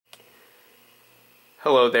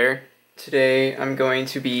Hello there. Today I'm going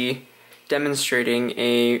to be demonstrating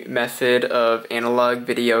a method of analog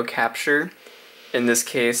video capture, in this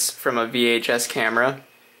case from a VHS camera,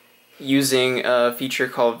 using a feature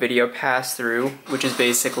called video pass-through, which is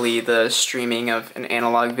basically the streaming of an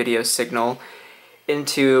analog video signal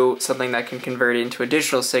into something that can convert it into a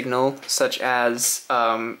digital signal, such as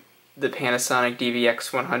the Panasonic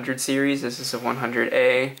DVX100 series. This is a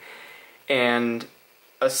 100A, and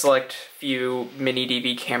a select few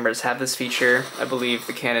miniDV cameras have this feature. I believe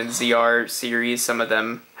the Canon ZR series, some of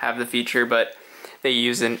them have the feature, but they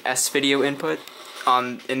use an S-video input.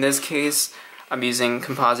 In this case, I'm using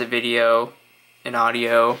composite video and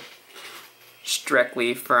audio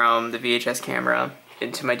directly from the VHS camera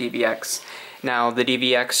into my DVX. Now, the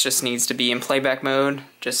DVX just needs to be in playback mode,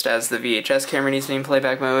 just as the VHS camera needs to be in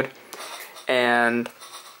playback mode, and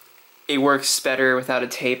it works better without a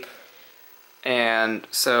tape. And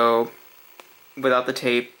so, without the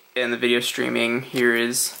tape and the video streaming, here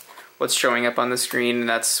is what's showing up on the screen, and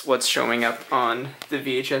that's what's showing up on the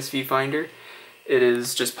VHS viewfinder. It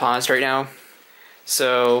is just paused right now.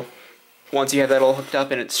 So, once you have that all hooked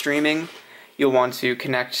up and it's streaming, you'll want to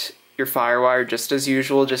connect your Firewire just as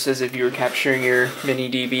usual, just as if you were capturing your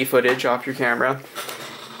miniDV footage off your camera,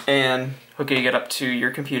 and hooking it up to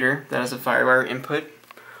your computer that has a Firewire input.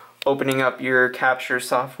 Opening up your capture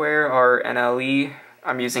software, or NLE.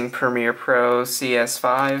 I'm using Premiere Pro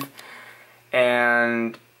CS5,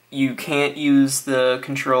 and you can't use the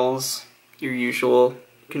controls, your usual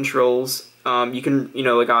controls. You can,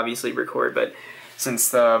 like obviously record, but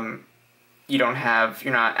since you're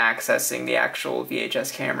not accessing the actual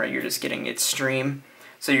VHS camera, you're just getting its stream.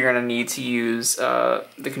 So you're gonna need to use the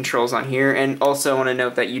controls on here. And also I want to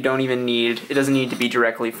note that it doesn't need to be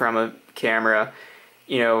directly from a camera.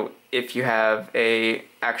 If you have a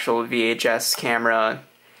actual VHS camera,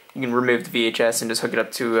 you can remove the VHS and just hook it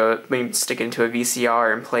up to maybe stick it into a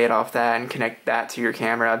VCR and play it off that and connect that to your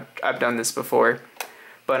camera. I've done this before,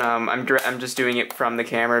 but I'm just doing it from the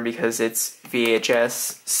camera because it's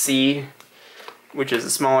vhs-c, which is a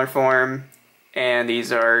smaller form, and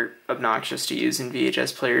these are obnoxious to use in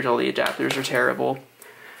VHS players. All the adapters are terrible.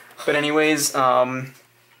 But anyways,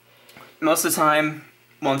 most of the time,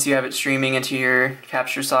 once you have it streaming into your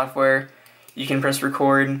capture software, you can press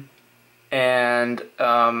record, and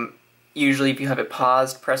usually if you have it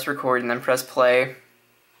paused, press record and then press play.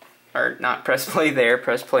 Or not press play there,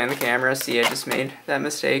 press play on the camera. See, I just made that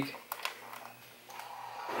mistake.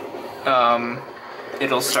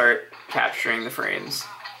 It'll start capturing the frames.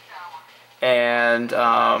 And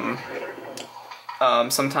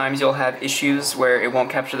sometimes you'll have issues where it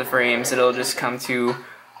won't capture the frames. It'll just come to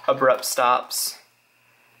abrupt stops.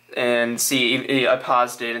 And see, I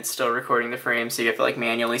paused it and it's still recording the frame, so you have to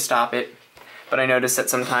manually stop it. But I noticed that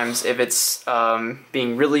sometimes if it's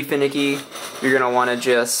being really finicky, you're going to want to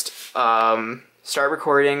just start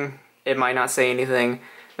recording. It might not say anything,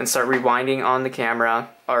 then start rewinding on the camera,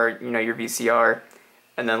 or your VCR,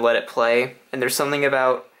 and then let it play. And there's something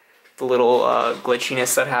about the little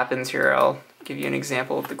glitchiness that happens here. I'll give you an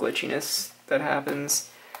example of the glitchiness that happens.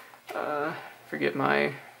 Forget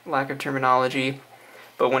my lack of terminology.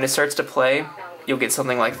 But when it starts to play, you'll get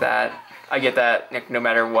something like that. I get that no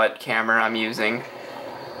matter what camera I'm using.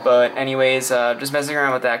 But anyways, just messing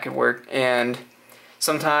around with that could work. And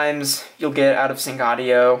sometimes you'll get out of sync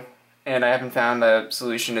audio, and I haven't found a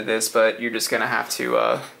solution to this, but you're just gonna have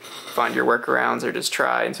to find your workarounds or just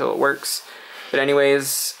try until it works. But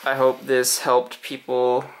anyways, I hope this helped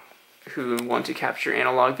people who want to capture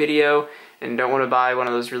analog video and don't want to buy one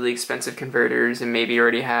of those really expensive converters, and maybe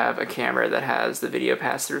already have a camera that has the video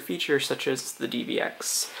pass-through feature, such as the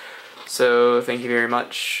DVX. So thank you very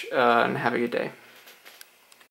much, and have a good day.